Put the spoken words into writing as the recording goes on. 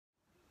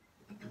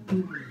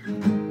I'm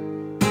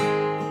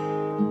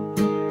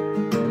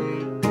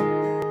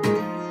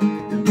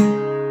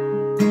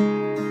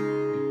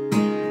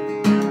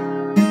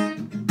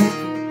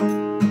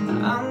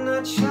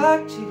not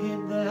shocked you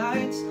hit the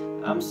heights.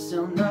 I'm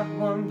still not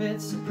one bit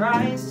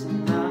surprised,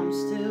 and I'm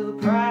still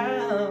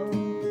proud.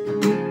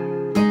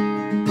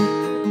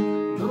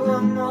 But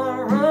one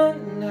more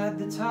run at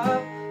the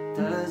top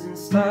doesn't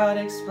start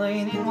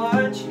explaining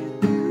what you're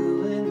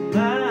doing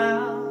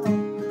now.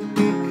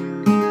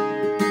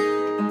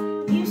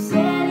 You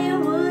said it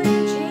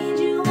wouldn't change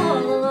you all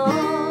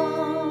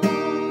along.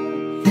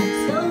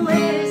 So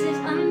where's this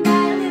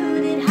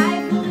undiluted,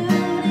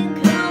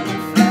 highfalutin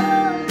coming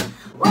from?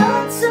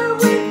 What's up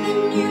with the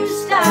new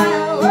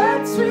style?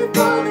 What's with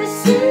all the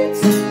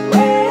suits?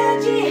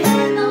 Where'd you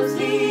hang those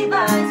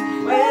Levi's?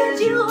 Where'd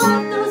you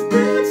walk those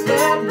boots?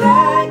 That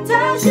black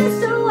tie's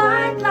just a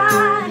white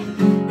lie.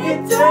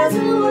 It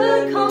doesn't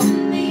work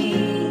on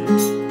me.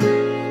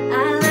 I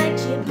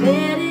liked you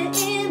better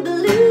in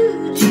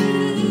blue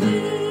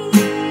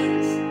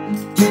jeans.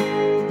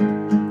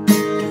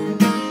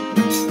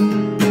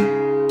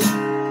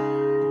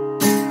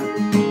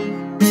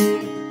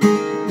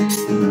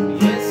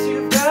 Yes,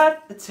 you've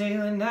got the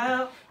tailor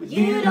now, but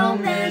You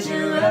don't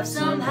measure up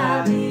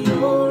somehow to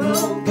your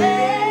old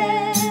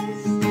best.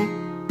 And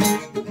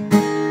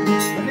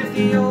if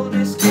the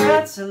oldest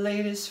cat's the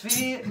latest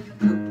fear,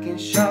 cooking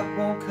shop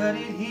won't cut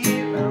it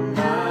here. I'm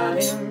not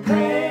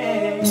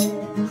impressed.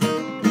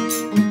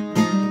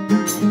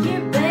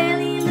 You're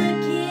barely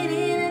looking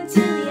in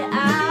until you're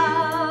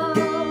out.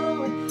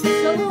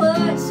 So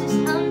what's this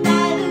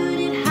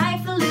undiluted,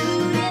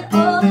 highfalutin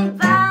all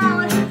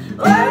about?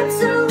 What's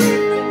up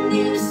with the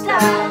new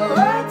style?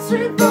 What's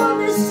with all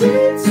the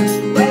suits?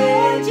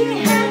 Where'd you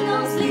hang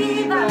those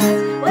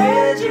Levi's?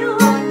 Where'd you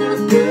walk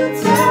those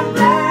boots? That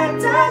black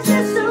tie's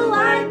just a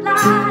white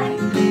lie.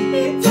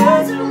 It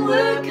doesn't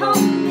work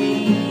on me.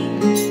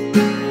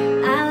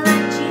 I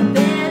liked you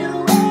better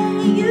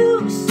when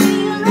you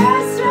see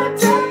less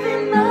wrapped up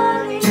in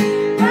money.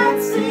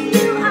 That's the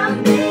you I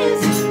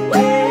miss.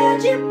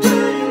 Where'd you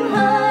put him,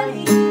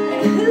 honey?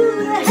 And who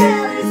the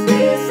hell is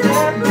this?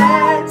 That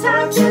black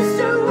tie's just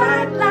a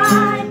white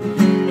lie.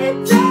 It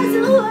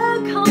doesn't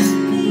work on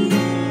me.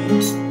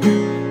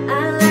 I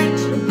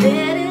liked you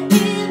better in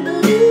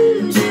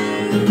blue jeans.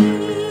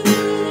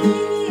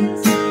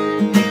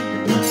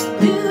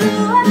 Do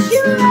what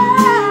you like.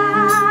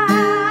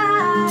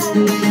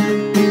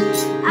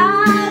 I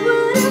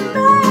wouldn't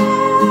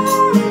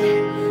mind,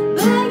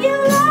 but you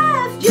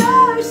left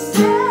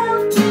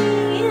yourself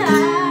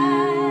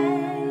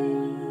behind.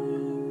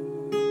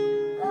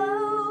 Oh.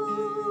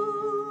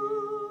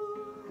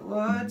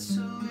 What's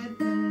with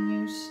the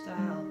new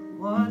style?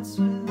 What's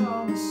with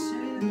all the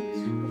suits?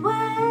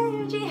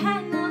 Where'd you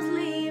hang those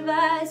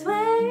Levi's?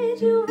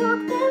 Where'd you walk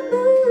them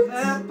boots?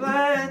 That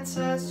black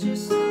tie's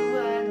just a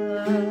white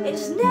line.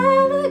 It's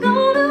never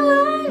gonna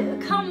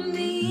work on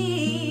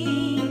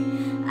me.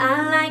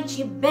 I liked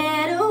you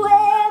better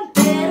when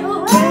you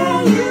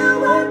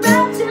were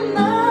wrapped in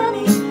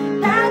money.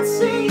 That's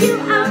the you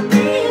I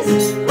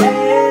miss.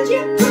 Where'd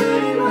you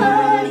put him,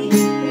 honey?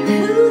 And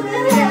who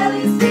the hell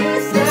is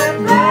this? That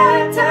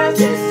black tie's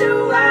just a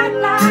white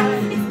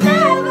lie. It's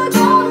never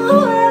gonna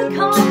work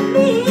on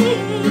me.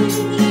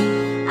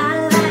 I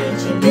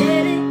liked you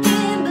better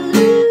in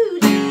blue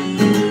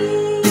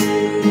jeans.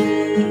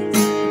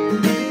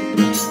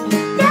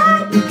 Yeah,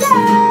 yeah.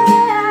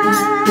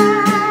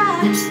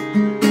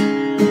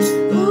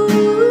 Ooh.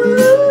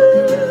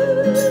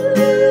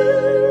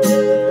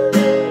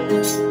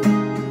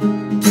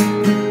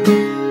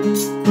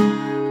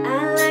 I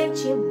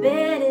liked you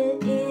better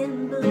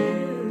in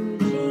blue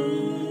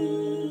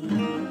jeans.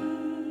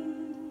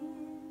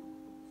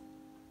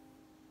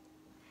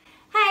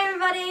 Hey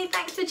everybody,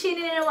 thanks for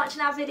tuning in and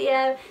watching our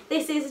video.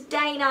 This is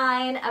day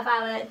 9 of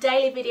our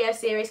daily video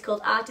series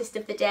called Artist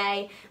of the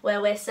Day,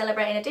 where we're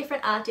celebrating a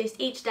different artist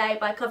each day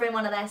by covering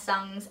one of their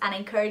songs and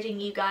encouraging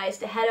you guys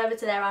to head over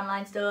to their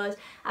online stores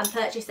and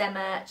purchase their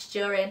merch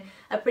during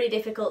a pretty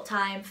difficult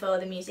time for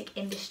the music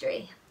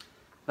industry.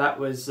 That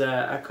was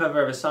a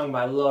cover of a song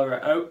by Laura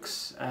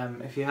Oakes.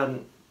 If you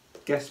hadn't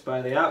guessed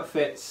by the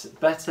outfits,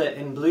 better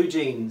in blue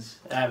jeans.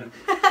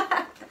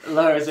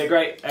 Laura's a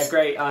great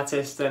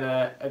artist and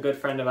a good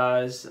friend of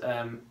ours,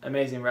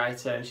 amazing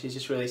writer, and she's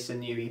just released a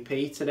new EP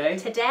today.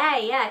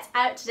 Today, yeah, it's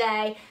out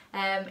today.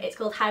 It's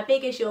called How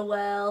Big Is Your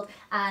World,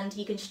 and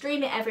you can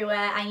stream it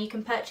everywhere, and you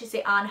can purchase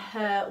it on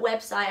her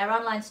website, her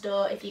online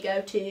store, if you go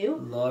to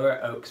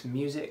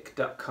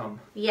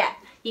lauraoakesmusic.com. Yeah,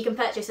 you can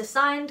purchase a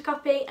signed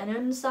copy, an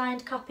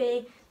unsigned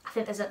copy. I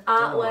think there's an I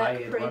don't know why artwork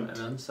you'd print. want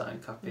an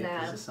unsigned copy if No.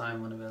 there's a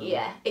signed one available.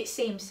 Yeah, it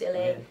seems silly.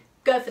 Yeah.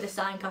 Go for the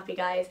signed copy,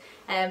 guys.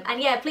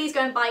 And yeah, please go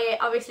and buy it.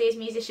 Obviously, as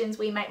musicians,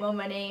 we make more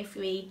money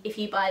if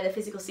you buy the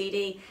physical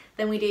CD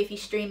than we do if you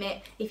stream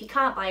it. If you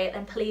can't buy it,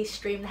 then please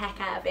stream the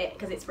heck out of it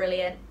because it's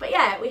brilliant. But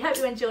yeah, we hope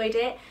you enjoyed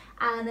it,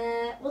 and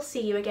we'll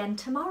see you again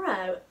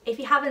tomorrow. If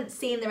you haven't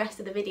seen the rest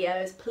of the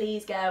videos,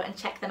 please go and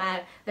check them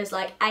out. There's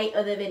like 8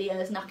 other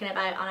videos knocking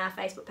about on our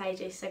Facebook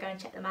pages, so go and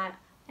check them out.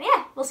 And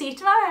yeah, we'll see you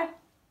tomorrow.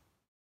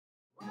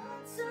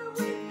 Once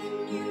a week.